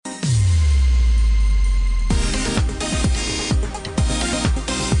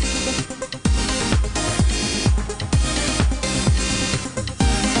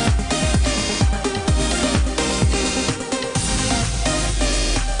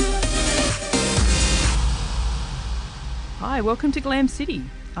Hi, welcome to Glam City.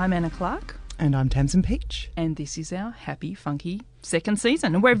 I'm Anna Clark. And I'm Tamsin Peach. And this is our happy, funky second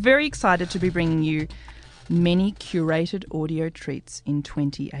season. And we're very excited to be bringing you many curated audio treats in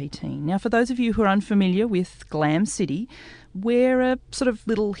 2018. Now, for those of you who are unfamiliar with Glam City, we're a sort of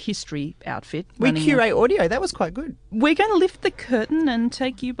little history outfit. We curate audio. That was quite good. We're going to lift the curtain and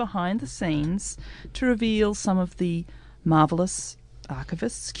take you behind the scenes to reveal some of the marvellous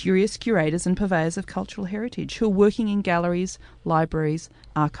archivists, curious curators and purveyors of cultural heritage who are working in galleries, libraries,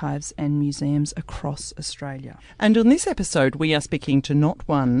 archives and museums across Australia. And on this episode, we are speaking to not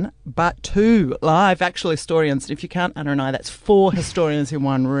one, but two live actual historians. If you count Anna and I, that's 4 historians in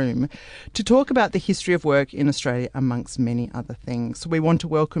one room, to talk about the history of work in Australia, amongst many other things. So we want to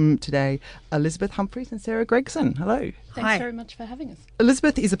welcome today Elizabeth Humphreys and Sarah Gregson. Hello. Thanks very much for having us.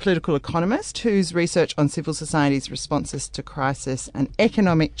 Elizabeth is a political economist whose research on civil society's responses to crisis and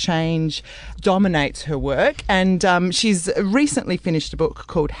economic change dominates her work. And she's recently finished a book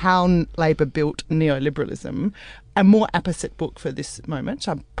called How Labor Built Neoliberalism, a more apposite book for this moment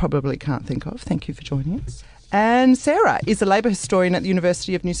I probably can't think of. Thank you for joining us. And Sarah is a Labor historian at the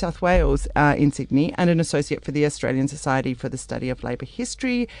University of New South Wales in Sydney and an associate for the Australian Society for the Study of Labor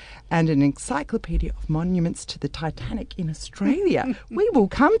History and an encyclopedia of monuments to the Titanic in Australia. We will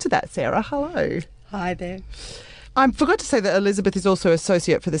come to that, Sarah. Hello. Hi there. I forgot to say that Elizabeth is also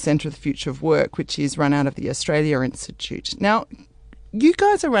associate for the Centre of the Future of Work, which is run out of the Australia Institute. Now, you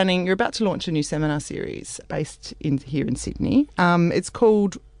guys you're about to launch a new seminar series based here in Sydney. It's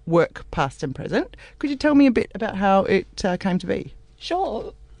called Work, Past and Present. Could you tell me a bit about how it came to be?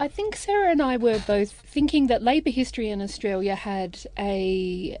 Sure. I think Sarah and I were both thinking that labour history in Australia had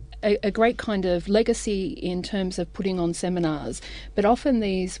a great kind of legacy in terms of putting on seminars, but often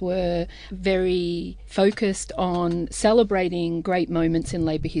these were very focused on celebrating great moments in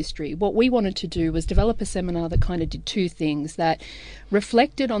labour history. What we wanted to do was develop a seminar that kind of did 2 things, that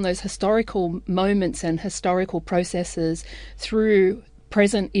reflected on those historical moments and historical processes through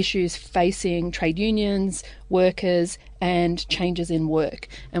present issues facing trade unions, workers, and changes in work.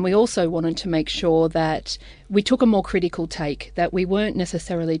 And we also wanted to make sure that we took a more critical take, that we weren't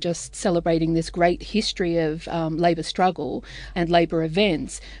necessarily just celebrating this great history of labour struggle and labour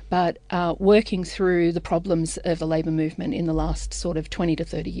events, but working through the problems of the labour movement in the last sort of 20 to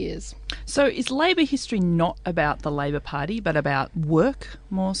 30 years. So is labour history not about the Labor Party, but about work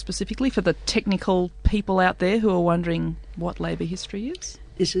more specifically, for the technical people out there who are wondering what labour history is?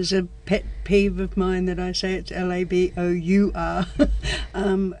 This is a pet peeve of mine that I say it's Labour.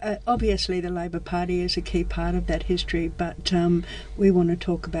 Obviously, the Labor Party is a key part of that history, but we want to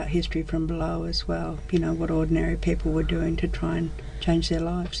talk about history from below as well, you know, what ordinary people were doing to try and change their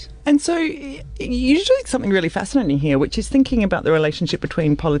lives. And so you're doing something really fascinating here, which is thinking about the relationship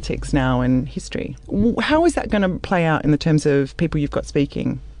between politics now and history. How is that going to play out in the terms of people you've got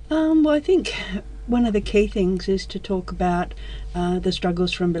speaking? Well, I think one of the key things is to talk about the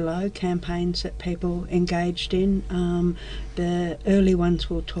struggles from below, campaigns that people engaged in. The early ones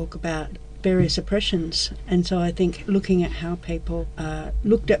will talk about various oppressions, and so I think looking at how people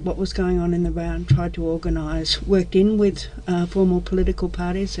looked at what was going on in the round, tried to organise, worked in with formal political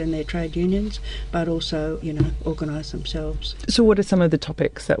parties and their trade unions, but also, you know, organised themselves. So what are some of the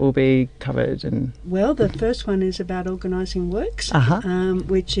topics that will be covered? Well, the first one is about organising works,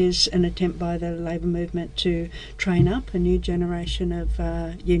 which is an attempt by the labour movement to train up a new generation of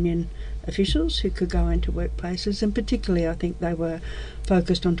union officials who could go into workplaces, and particularly I think they were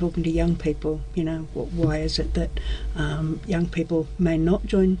focused on talking to young people. You know, why is it that young people may not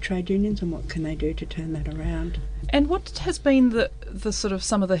join trade unions, and what can they do to turn that around? And what has been the sort of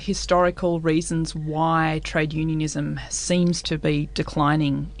some of the historical reasons why trade unionism seems to be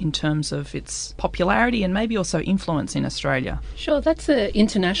declining in terms of its popularity and maybe also influence in Australia? Sure, that's an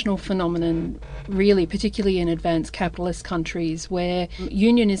international phenomenon, really, particularly in advanced capitalist countries where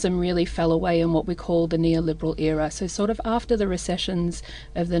unionism really fell away in what we call the neoliberal era. So sort of after the recessions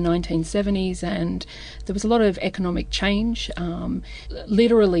of the 1970s, and there was a lot of economic change,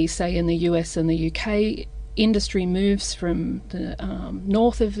 literally, say, in the US and the UK, industry moves from the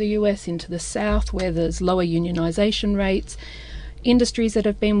north of the US into the south, where there's lower unionisation rates. Industries that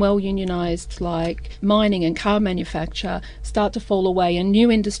have been well unionised, like mining and car manufacture, start to fall away, and new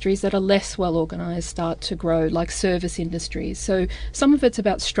industries that are less well organised start to grow, like service industries. So some of it's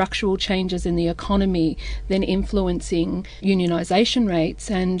about structural changes in the economy then influencing unionisation rates.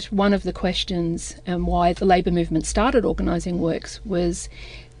 And one of the questions and why the labour movement started organising works was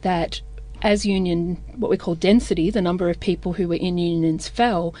that as union, what we call density, the number of people who were in unions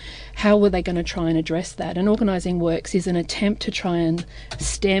fell, how were they going to try and address that? And organising works is an attempt to try and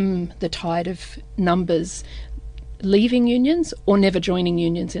stem the tide of numbers leaving unions or never joining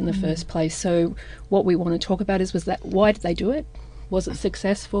unions in the first place. So what we want to talk about was that why did they do it? Was it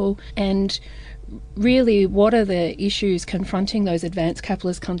successful? And really, what are the issues confronting those advanced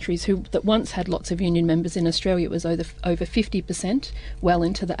capitalist countries that once had lots of union members? In Australia, it was over 50%, well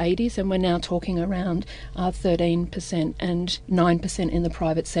into the 80s, and we're now talking around 13% and 9% in the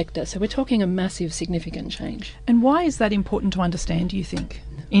private sector. So we're talking a massive, significant change. And why is that important to understand, do you think?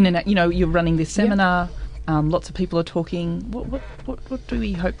 You're running this seminar. Lots of people are talking. What do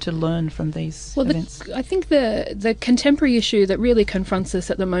we hope to learn from these events? I think the contemporary issue that really confronts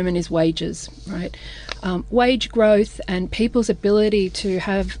us at the moment is wages, right? Wage growth and people's ability to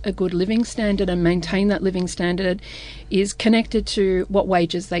have a good living standard and maintain that living standard is connected to what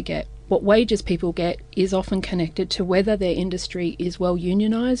wages they get. What wages people get is often connected to whether their industry is well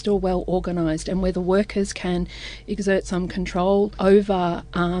unionised or well organised, and whether workers can exert some control over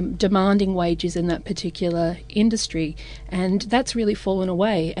demanding wages in that particular industry. And that's really fallen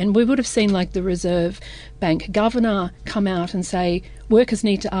away. And we would have seen like the Reserve Bank governor come out and say, workers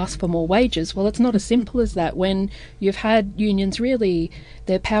need to ask for more wages. Well, it's not as simple as that. When you've had unions really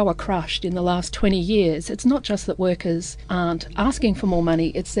their power crushed in the last 20 years, it's not just that workers aren't asking for more money,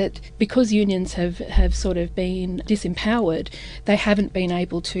 it's that because unions have sort of been disempowered, they haven't been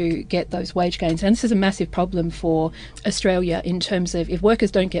able to get those wage gains. And this is a massive problem for Australia in terms of if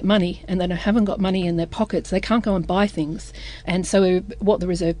workers don't get money and they haven't got money in their pockets, they can't go and buy things. And so what the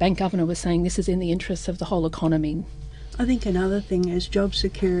Reserve Bank governor was saying, this is in the interests of the whole economy. I think another thing is job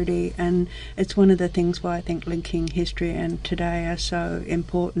security, and it's one of the things why I think linking history and today are so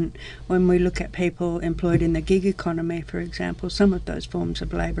important. When we look at people employed in the gig economy, for example, some of those forms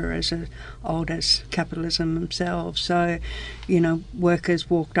of labour are as old as capitalism themselves. So, workers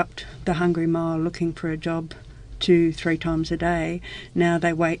walked up the Hungry Mile looking for a job 2-3 times a day. Now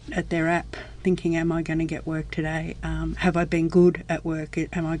they wait at their app thinking, am I going to get work today? Have I been good at work?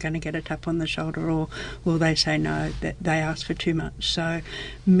 Am I going to get a tap on the shoulder, or will they say no, that they ask for too much? So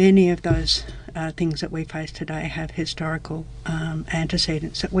many of those things that we face today have historical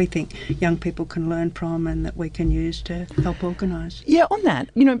antecedents that we think young people can learn from and that we can use to help organise. Yeah, on that,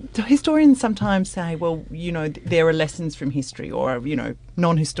 historians sometimes say, well, there are lessons from history, or,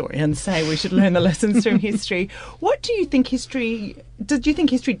 non-historians say we should learn the lessons from history. What do you think do you think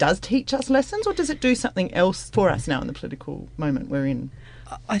history does teach us lessons, or does it do something else for us now in the political moment we're in?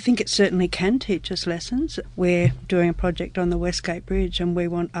 I think it certainly can teach us lessons. We're doing a project on the Westgate Bridge, and we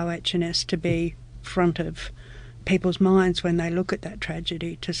want OH&S to be front of people's minds when they look at that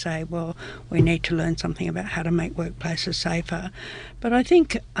tragedy, to say, well, we need to learn something about how to make workplaces safer. But I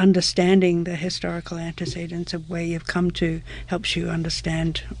think understanding the historical antecedents of where you've come to helps you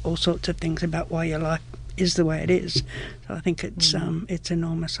understand all sorts of things about why your life is the way it is. So I think it's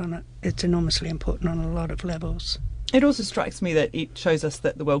enormously important on a lot of levels. It also strikes me that it shows us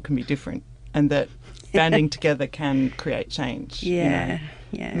that the world can be different, and that banding together can create change. Yeah.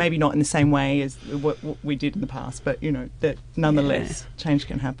 Maybe not in the same way as what we did in the past, but, that nonetheless change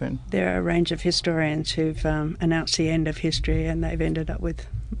can happen. There are a range of historians who've announced the end of history, and they've ended up with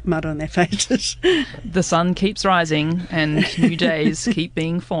mud on their faces. The sun keeps rising and new days keep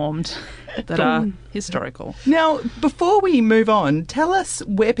being formed that are historical. Now, before we move on, tell us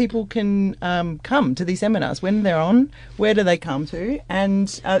where people can come to these seminars, when they're on, where do they come to,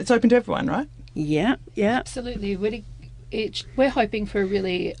 and it's open to everyone, right? Yeah. Absolutely. We're hoping for a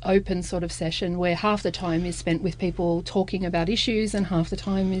really open sort of session where half the time is spent with people talking about issues and half the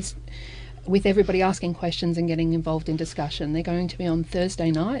time is with everybody asking questions and getting involved in discussion. They're going to be on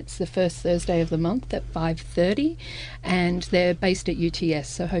Thursday nights, the first Thursday of the month at 5:30, and they're based at UTS,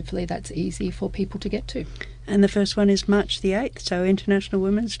 so hopefully that's easy for people to get to. And the first one is March the 8th, so International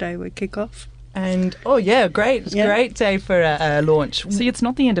Women's Day we kick off. And, great. It's a great day for a launch. See, it's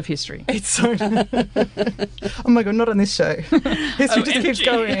not the end of history. It's so... Oh, my God, not on this show. History just keeps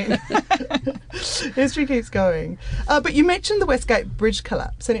going. History keeps going. But you mentioned the Westgate Bridge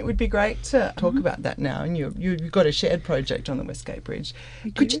collapse, and it would be great to talk about that now. And you've got a shared project on the Westgate Bridge.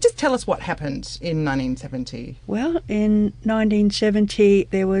 Could you just tell us what happened in 1970? Well, in 1970,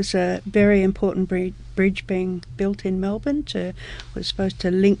 there was a very important bridge being built in Melbourne. Was supposed to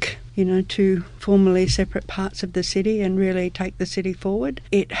link two formerly separate parts of the city and really take the city forward.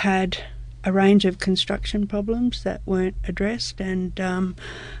 It had a range of construction problems that weren't addressed, and on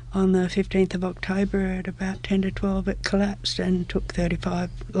the 15th of October at about 10 to 12 it collapsed and took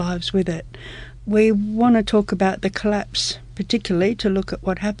 35 lives with it. We want to talk about the collapse particularly to look at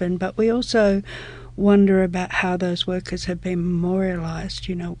what happened, but we also wonder about how those workers have been memorialised.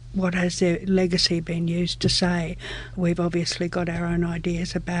 You know, what has their legacy been used to say? We've obviously got our own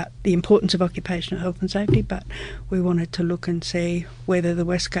ideas about the importance of occupational health and safety, but we wanted to look and see whether the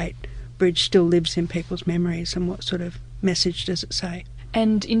Westgate Bridge still lives in people's memories and what sort of message does it say.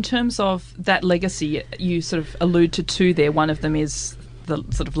 And in terms of that legacy, you sort of allude to two there. One of them is the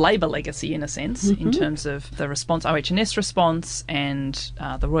sort of Labor legacy, in a sense, in terms of the response, OH&S response, and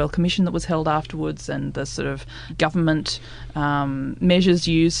the Royal Commission that was held afterwards, and the sort of government measures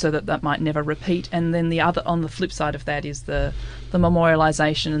used so that that might never repeat. And then the other, on the flip side of that, is the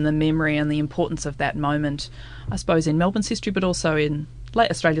memorialisation and the memory and the importance of that moment, I suppose, in Melbourne's history, but also in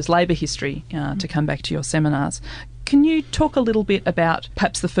Australia's labour history, to come back to your seminars. Can you talk a little bit about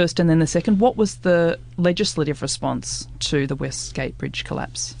perhaps the first and then the second? What was the legislative response to the Westgate Bridge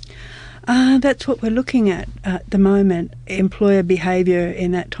collapse? That's what we're looking at the moment. Employer behaviour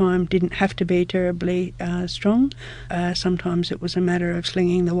in that time didn't have to be terribly strong. Sometimes it was a matter of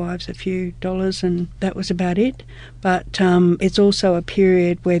slinging the wives a few dollars and that was about it. But it's also a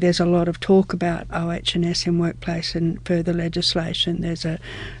period where there's a lot of talk about OH&S in workplace and further legislation. There's a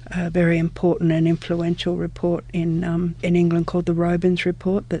very important and influential report in England called the Robins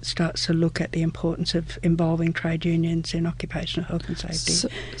Report that starts to look at the importance of involving trade unions in occupational health and safety.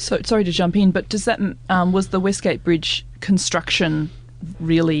 So sorry to jump in, but does that was the Westgate Bridge construction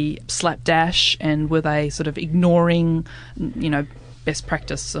really slapdash, and were they sort of ignoring, best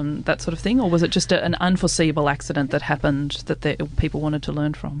practice and that sort of thing, or was it just an unforeseeable accident that happened that people wanted to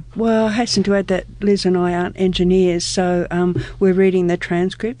learn from? Well, I hasten to add that Liz and I aren't engineers, so we're reading the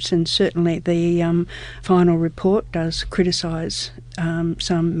transcripts, and certainly the final report does criticise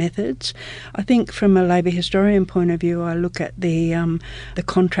some methods. I think from a labour historian point of view, I look at the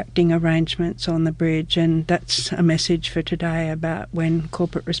contracting arrangements on the bridge, and that's a message for today about when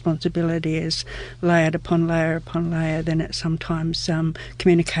corporate responsibility is layered upon layer upon layer, then it sometimes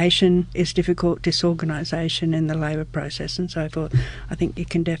communication is difficult, disorganisation in the labour process and so forth. I think you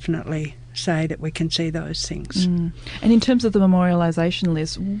can definitely say that we can see those things. And in terms of the memorialisation,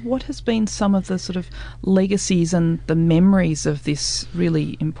 Liz, what has been some of the sort of legacies and the memories of this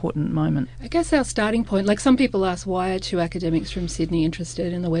really important moment? I guess our starting point, like some people ask, why are two academics from Sydney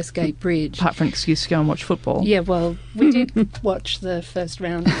interested in the Westgate Bridge? Apart from an excuse to go and watch football. Yeah, well, we did watch the first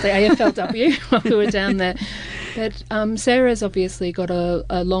round of the AFLW while we were down there. But Sarah's obviously got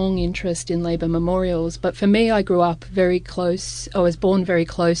a long interest in labour memorials, but for me, I grew up very close, I was born very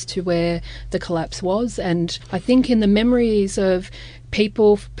close to where the collapse was, and I think in the memories of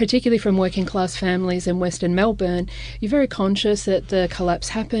people, particularly from working class families in Western Melbourne, you're very conscious that the collapse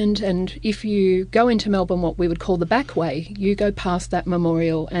happened, and if you go into Melbourne, what we would call the back way, you go past that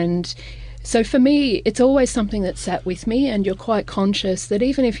memorial. And so for me, it's always something that sat with me, and you're quite conscious that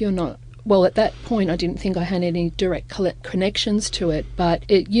even if you're not, well, at that point, I didn't think I had any direct connections to it, but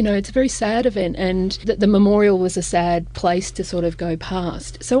it's a very sad event, and the memorial was a sad place to sort of go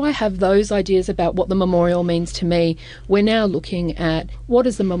past. So I have those ideas about what the memorial means to me. We're now looking at what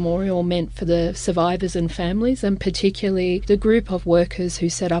has the memorial meant for the survivors and families, and particularly the group of workers who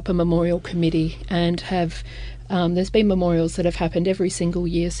set up a memorial committee and have there's been memorials that have happened every single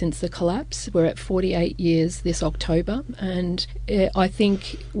year since the collapse. We're at 48 years this October, and I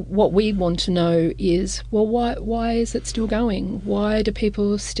think what we want to know is, well, why is it still going? Why do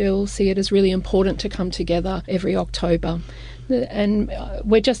people still see it as really important to come together every October? And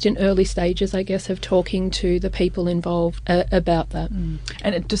we're just in early stages, I guess, of talking to the people involved about that.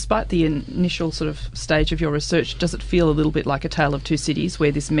 And despite the initial sort of stage of your research, does it feel a little bit like A Tale of Two Cities,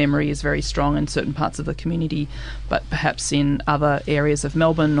 where this memory is very strong in certain parts of the community, but perhaps in other areas of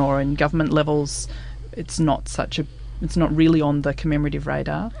Melbourne or in government levels, it's not really on the commemorative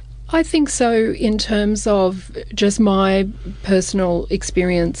radar? I think so, in terms of just my personal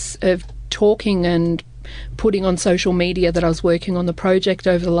experience of talking and putting on social media that I was working on the project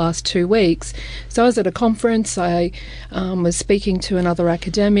over the last 2 weeks. So I was at a conference. I was speaking to another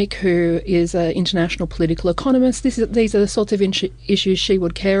academic who is an international political economist. These are the sorts of issues she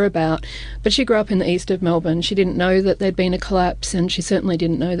would care about. But she grew up in the east of Melbourne. She didn't know that there'd been a collapse, and she certainly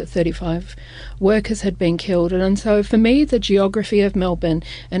didn't know that 35 workers had been killed. And so for me, the geography of Melbourne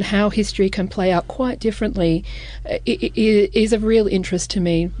and how history can play out quite differently is of real interest to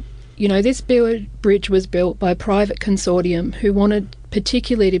me. This bridge was built by a private consortium who wanted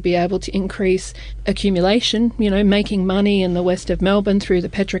particularly to be able to increase accumulation, making money in the west of Melbourne through the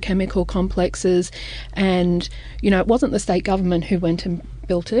petrochemical complexes. And, it wasn't the state government who went and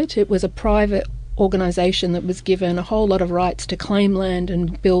built it. It was a private organisation that was given a whole lot of rights to claim land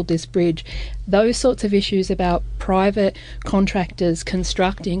and build this bridge. Those sorts of issues about private contractors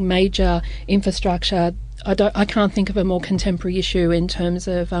constructing major infrastructure, I can't think of a more contemporary issue in terms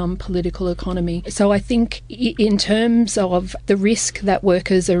of political economy. So I think in terms of the risk that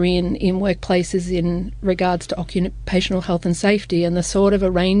workers are in workplaces in regards to occupational health and safety and the sort of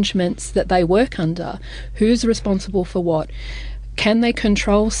arrangements that they work under, who's responsible for what? Can they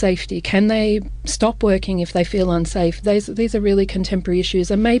control safety? Can they stop working if they feel unsafe? These are really contemporary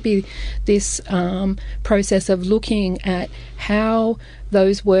issues. And maybe this process of looking at how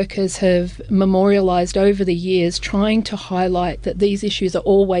those workers have memorialised over the years, trying to highlight that these issues are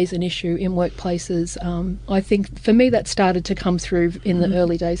always an issue in workplaces. I think for me that started to come through in the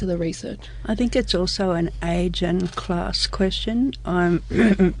early days of the research. I think it's also an age and class question. I'm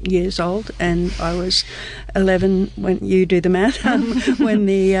years old, and I was 11 when you do the math when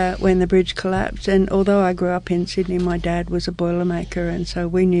the bridge collapsed. And although I grew up in Sydney, my dad was a boilermaker, and so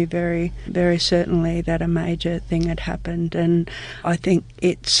we knew very, very certainly that a major thing had happened. And I think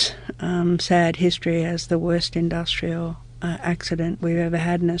its sad history as the worst industrial accident we've ever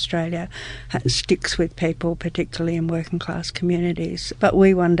had in Australia sticks with people, particularly in working class communities. But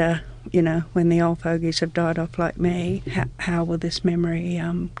we wonder, you know, when the old fogies have died off like me, how will this memory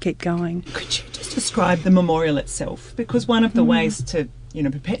keep going? Could you just describe the memorial itself? Because one of the ways to, you know,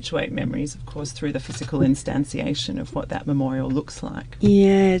 perpetuate memories, of course, through the physical instantiation of what that memorial looks like.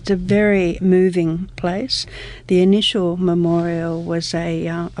 Yeah, it's a very moving place. The initial memorial was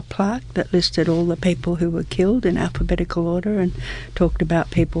a plaque that listed all the people who were killed in alphabetical order and talked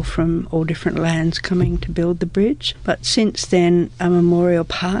about people from all different lands coming to build the bridge. But since then, a memorial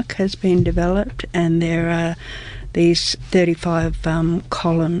park has been developed, and there are these 35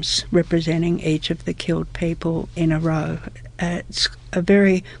 columns representing each of the killed people in a row. It's a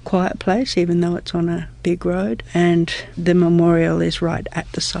very quiet place, even though it's on a big road, and the memorial is right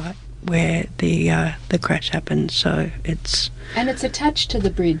at the site where the crash happened. So it's attached to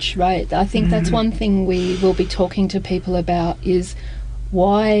the bridge, right? I think that's one thing we will be talking to people about, is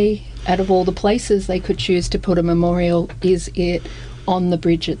why, out of all the places they could choose to put a memorial, is it on the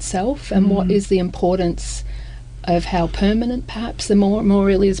bridge itself, and what is the importance of how permanent perhaps the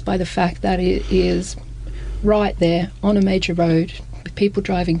memorial is by the fact that it is right there on a major road with people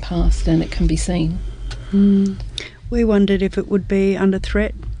driving past and it can be seen. We wondered if it would be under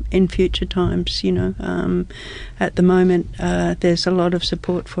threat in future times, you know. At the moment there's a lot of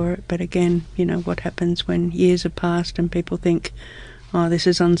support for it, but again, you know, what happens when years have passed and people think, oh, this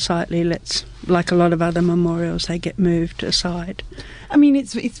is unsightly, let's, like a lot of other memorials, they get moved aside. I mean,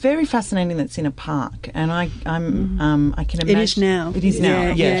 it's very fascinating that it's in a park, and I can imagine it is now. It is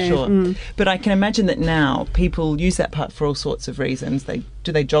now, yeah, sure. But I can imagine that now people use that park for all sorts of reasons.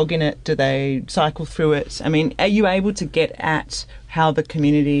 Do they jog in it? Do they cycle through it? I mean, are you able to get at how the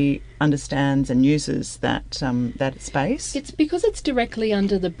community understands and uses that space? It's because it's directly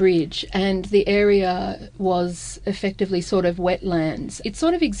under the bridge, and the area was effectively sort of wetlands. It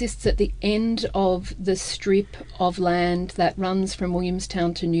sort of exists at the end of the strip of land that runs from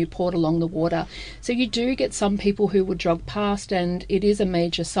Williamstown to Newport along the water. So you do get some people who would jog past, and it is a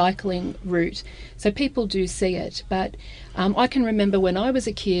major cycling route. So people do see it. But I can remember when I was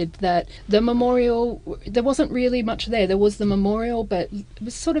a kid that the memorial, there wasn't really much there. There was the memorial, but it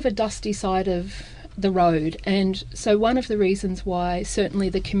was sort of a dusty side of the road. And so one of the reasons why certainly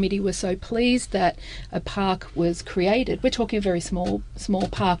the committee was so pleased that a park was created, we're talking a very small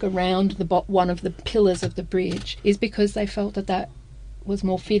park around one of the pillars of the bridge, is because they felt that was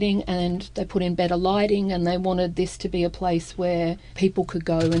more fitting, and they put in better lighting, and they wanted this to be a place where people could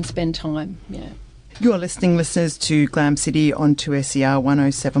go and spend time. Yeah. You're listening, listeners, to Glam City on 2SER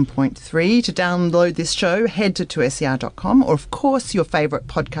 107.3. To download this show, head to 2SER.com, or, of course, your favourite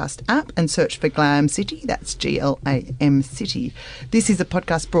podcast app, and search for Glam City. That's GLAM City. This is a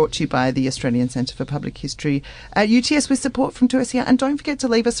podcast brought to you by the Australian Centre for Public History at UTS with support from 2SER. And don't forget to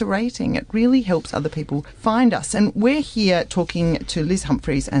leave us a rating. It really helps other people find us. And we're here talking to Liz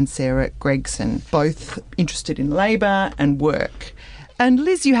Humphreys and Sarah Gregson, both interested in labour and work. And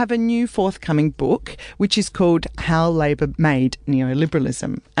Liz, you have a new forthcoming book, which is called How Labor Made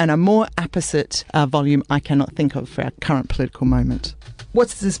Neoliberalism, and a more apposite volume I cannot think of for our current political moment.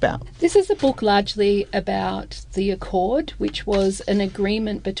 What's this about? This is a book largely about the Accord, which was an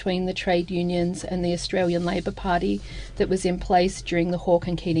agreement between the trade unions and the Australian Labor Party that was in place during the Hawke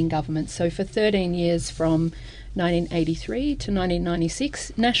and Keating government. So for 13 years, from 1983 to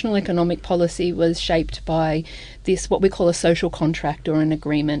 1996, national economic policy was shaped by this, what we call a social contract or an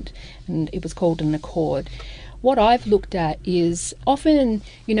agreement, and it was called an accord. what I've looked at is often,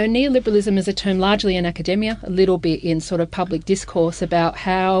 neoliberalism is a term largely in academia, a little bit in sort of public discourse about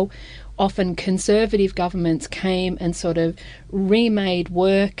how often conservative governments came and sort of remade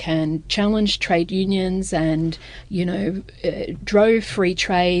work and challenged trade unions and, drove free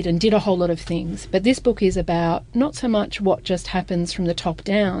trade and did a whole lot of things. But this book is about not so much what just happens from the top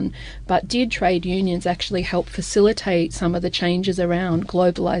down, but did trade unions actually help facilitate some of the changes around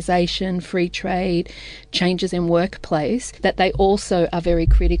globalisation, free trade, changes in workplace that they also are very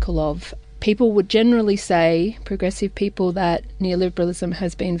critical of. People would generally say, progressive people, that neoliberalism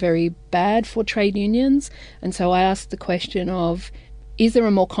has been very bad for trade unions. And so I asked the question of, is there a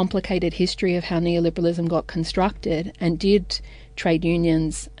more complicated history of how neoliberalism got constructed? And did trade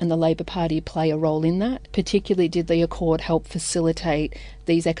unions and the Labor Party play a role in that? Particularly, did the Accord help facilitate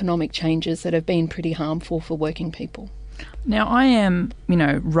these economic changes that have been pretty harmful for working people? Now, I am,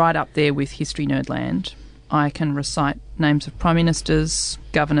 right up there with History Nerdland. I can recite names of prime ministers,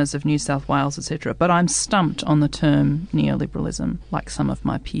 governors of New South Wales, etc., but I'm stumped on the term neoliberalism, like some of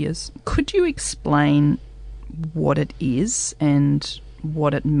my peers. Could you explain what it is and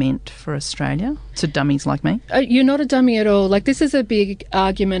what it meant for Australia to dummies like me? You're not a dummy at all. This is a big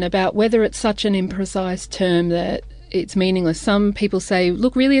argument about whether it's such an imprecise term that it's meaningless. Some people say,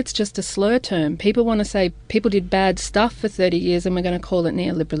 look, really it's just a slur term. People want to say people did bad stuff for 30 years and we're going to call it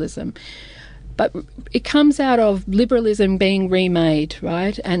neoliberalism. But it comes out of liberalism being remade,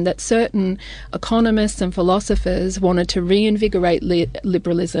 right? And that certain economists and philosophers wanted to reinvigorate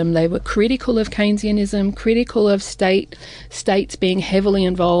liberalism. They were critical of Keynesianism, critical of states being heavily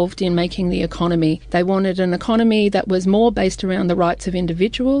involved in making the economy. They wanted an economy that was more based around the rights of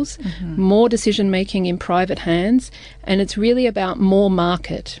individuals, more decision-making in private hands, and it's really about more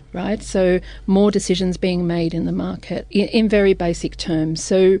market, right? So more decisions being made in the market in very basic terms.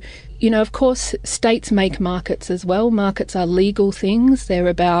 So, of course, states make markets as well. Markets are legal things. They're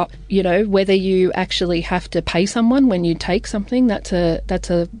about, whether you actually have to pay someone when you take something. That's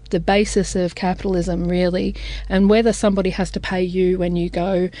the basis of capitalism, really. And whether somebody has to pay you when you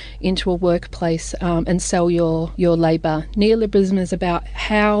go into a workplace and sell your labour. Neoliberalism is about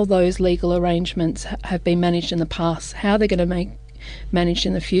how those legal arrangements have been managed in the past, how they're going to be managed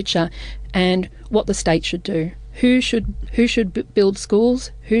in the future, and what the state should do. Who should build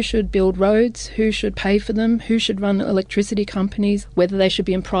schools? Who should build roads? Who should pay for them? Who should run electricity companies? Whether they should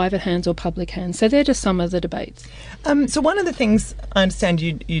be in private hands or public hands. So they're just some of the debates. So one of the things I understand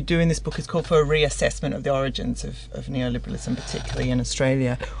you do in this book is call for a reassessment of the origins of neoliberalism, particularly in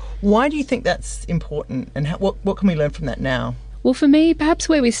Australia. Why do you think that's important, and what can we learn from that now? Well, for me, perhaps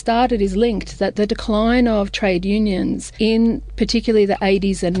where we started is linked, that the decline of trade unions in particularly the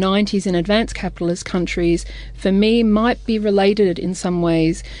 80s and 90s in advanced capitalist countries, for me, might be related in some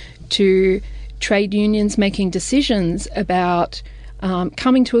ways to trade unions making decisions about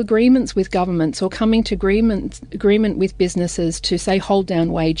coming to agreements with governments or coming to agreement with businesses to, say, hold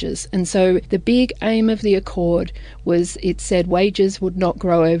down wages. And so the big aim of the Accord was, it said wages would not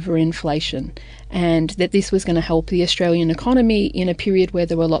grow over inflation, and that this was going to help the Australian economy in a period where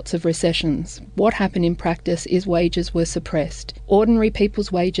there were lots of recessions. What happened in practice is wages were suppressed. Ordinary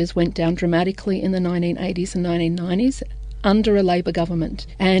people's wages went down dramatically in the 1980s and 1990s. Under a Labor government.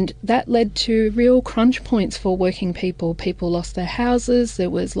 And that led to real crunch points for working people. People lost their houses,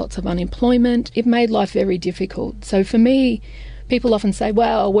 there was lots of unemployment. It made life very difficult. So for me, people often say,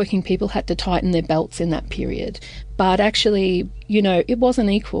 well, working people had to tighten their belts in that period. But actually, it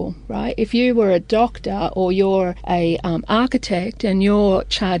wasn't equal, right? If you were a doctor or you're a architect and you're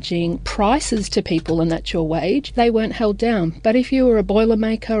charging prices to people and that's your wage, they weren't held down. But if you were a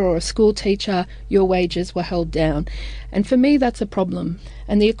boilermaker or a school teacher, your wages were held down. And for me, that's a problem.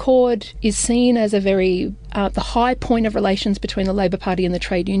 And the Accord is seen as a very, the high point of relations between the Labor Party and the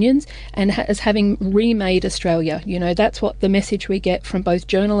trade unions, and as having remade Australia. That's what the message we get from both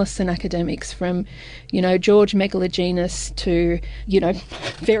journalists and academics, from, George Megalogenis to,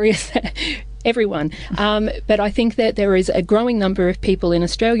 various everyone. But I think that there is a growing number of people in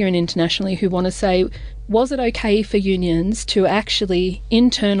Australia and internationally who want to say, was it okay for unions to actually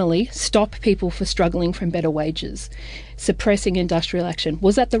internally stop people for struggling from better wages, suppressing industrial action?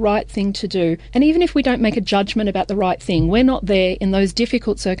 Was that the right thing to do? And even if we don't make a judgment about the right thing, we're not there in those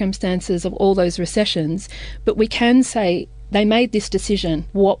difficult circumstances of all those recessions, but we can say, they made this decision.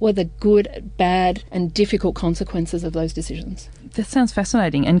 What were the good, bad, and difficult consequences of those decisions? That sounds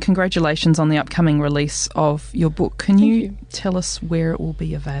fascinating, and congratulations on the upcoming release of your book. Can you tell us where it will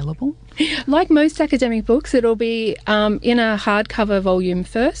be available? Like most academic books, it'll be in a hardcover volume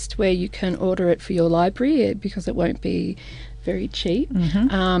first, where you can order it for your library, because it won't be very cheap.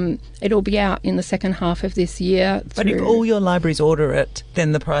 It'll be out in the second half of this year. But if all your libraries order it,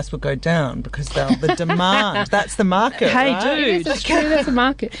 then the price will go down because the demand, that's the market, Hey, right? dude. It's true, there's a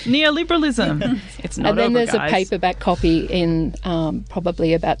market. Neoliberalism. It's not And then over, there's guys. a paperback copy in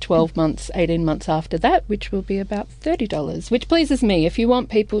probably about 12 months, 18 months after that, which will be about $30, which pleases me. If you want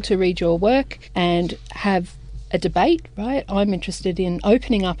people to read your work and have a debate, right? I'm interested in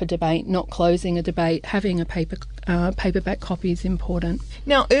opening up a debate, not closing a debate. Having a paperback copy is important.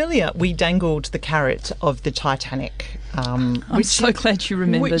 Now, earlier we dangled the carrot of the Titanic. I'm so glad you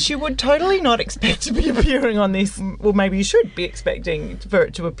remembered. Which you would totally not expect to be appearing on this. Well, maybe you should be expecting for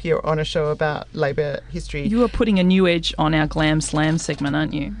it to appear on a show about Labor history. You are putting a new edge on our Glam Slam segment,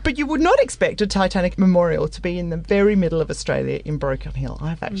 aren't you? But you would not expect a Titanic memorial to be in the very middle of Australia in Broken Hill.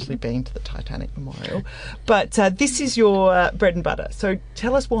 I've actually been to the Titanic memorial. But this is your bread and butter. So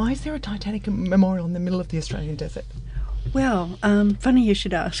tell us, why is there a Titanic memorial in the middle of the Australian desert? Well, funny you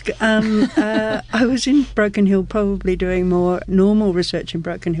should ask. I was in Broken Hill probably doing more normal research in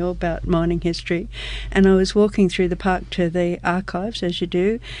Broken Hill about mining history, and I was walking through the park to the archives, as you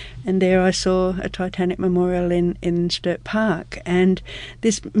do, and there I saw a Titanic memorial in Sturt Park, and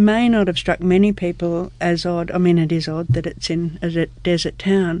this may not have struck many people as odd. I mean, it is odd that it's in a desert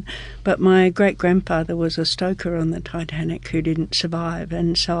town, but my great-grandfather was a stoker on the Titanic who didn't survive,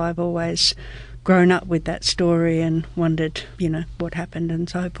 and so I've always grown up with that story and wondered, what happened and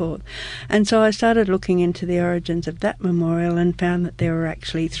so forth. And so I started looking into the origins of that memorial and found that there were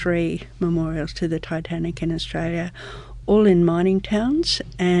actually 3 memorials to the Titanic in Australia, all in mining towns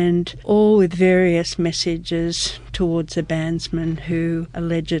and all with various messages towards the bandsmen who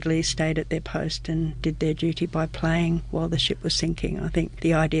allegedly stayed at their post and did their duty by playing while the ship was sinking. I think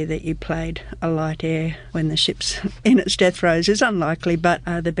the idea that you played a light air when the ship's in its death throes is unlikely, but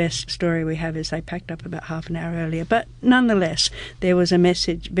the best story we have is they packed up about half an hour earlier. But nonetheless, there was a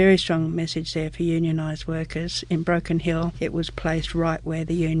message, very strong message there for unionised workers. In Broken Hill, it was placed right where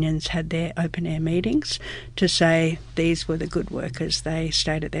the unions had their open-air meetings to say these were the good workers. They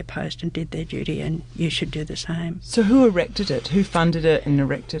stayed at their post and did their duty, and you should do the same. So who erected it? Who funded it and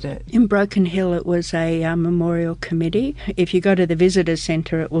erected it? In Broken Hill, it was a memorial committee. If you go to the visitors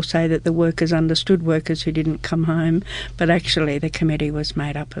centre, it will say that the workers understood workers who didn't come home, but actually the committee was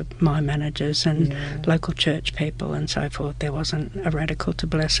made up of mine managers and local church people and so forth. There wasn't a radical to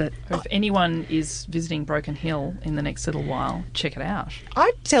bless it. If anyone is visiting Broken Hill in the next little while, check it out.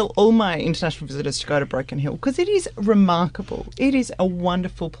 I tell all my international visitors to go to Broken Hill because it is remarkable. It is a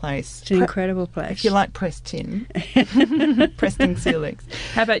wonderful place. It's an incredible place. If you like pressed tin, Preston Celix.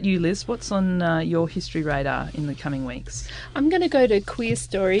 How about you, Liz? What's on your history radar in the coming weeks? I'm going to go to Queer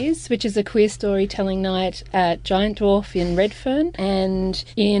Stories, which is a queer storytelling night at Giant Dwarf in Redfern. And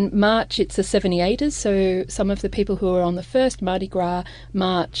in March, it's the 78ers. So some of the people who are on the first Mardi Gras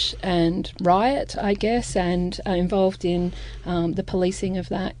march and riot, I guess, and are involved in the policing of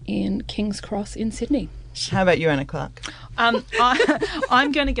that in King's Cross in Sydney. How about you, Anna Clark?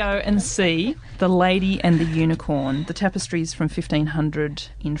 I'm going to go and see The Lady and the Unicorn, the tapestries from 1500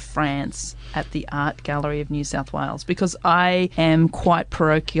 in France at the Art Gallery of New South Wales, because I am quite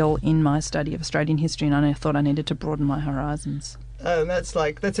parochial in my study of Australian history and I thought I needed to broaden my horizons. That's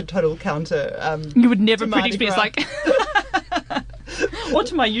a total counter. You would never to predict me as Mardi like... or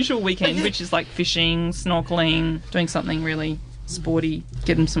to my usual weekend, which is like fishing, snorkelling, doing something really sporty,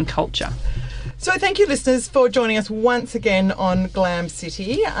 getting some culture. So thank you, listeners, for joining us once again on Glam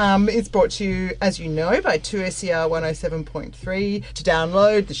City. It's brought to you, as you know, by 2SER 107.3. To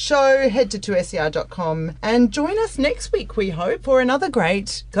download the show, head to 2ser.com and join us next week, we hope, for another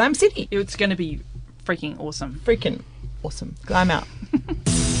great Glam City. It's going to be freaking awesome. Freaking awesome. Glam out.